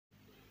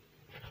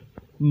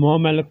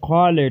Moomal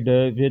Khalid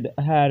with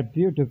her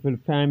beautiful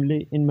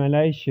family in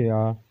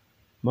Malaysia.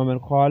 Moomal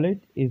Khalid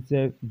is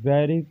a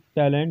very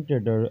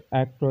talented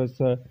actress.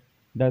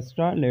 The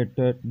starlet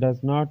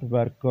does not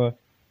work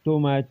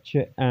too much,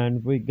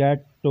 and we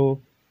get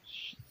to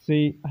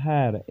see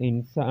her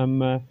in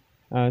some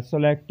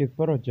selective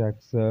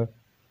projects.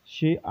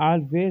 She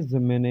always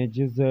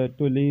manages to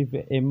leave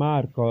a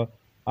mark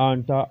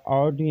on the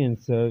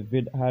audience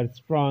with her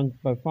strong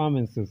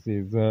performances.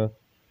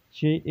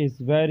 She is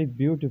very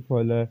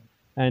beautiful,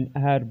 and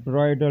her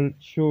bridal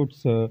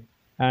shoots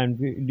and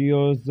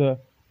videos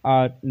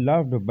are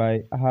loved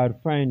by her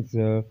fans.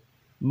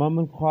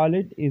 Mom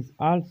Khalid is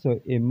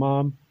also a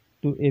mom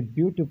to a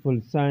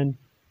beautiful son,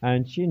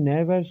 and she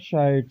never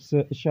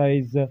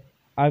shies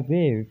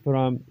away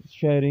from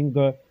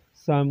sharing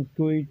some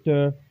cute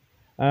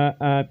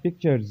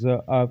pictures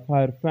of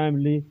her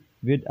family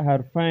with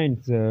her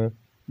fans.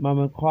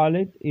 Mama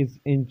Khalid is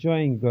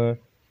enjoying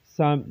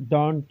some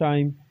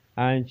downtime,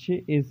 and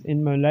she is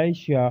in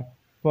Malaysia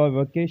for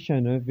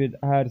vacation with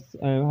her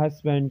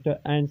husband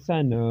and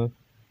son.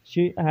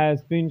 She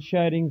has been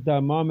sharing the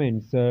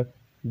moments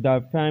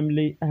the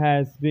family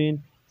has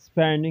been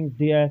spending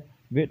there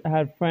with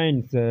her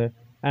friends,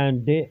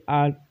 and they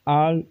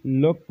all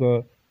look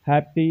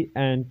happy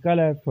and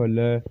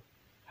colorful.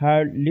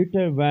 Her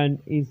little one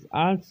is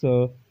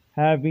also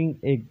having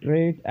a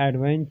great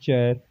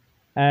adventure,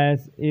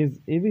 as is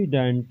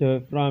evident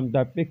from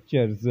the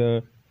pictures.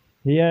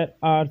 Here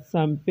are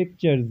some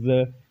pictures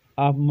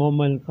of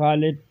Moomal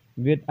Khalid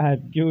with her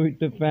cute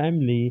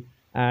family,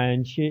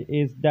 and she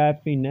is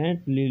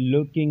definitely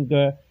looking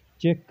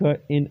chic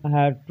in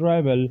her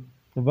travel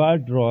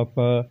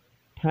wardrobe.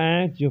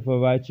 Thank you for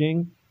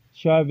watching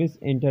Showbiz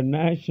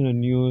International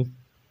News.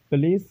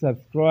 Please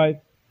subscribe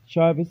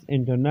Showbiz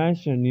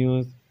International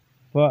News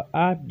for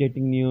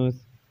updating news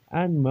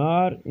and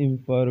more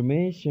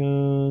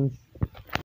information.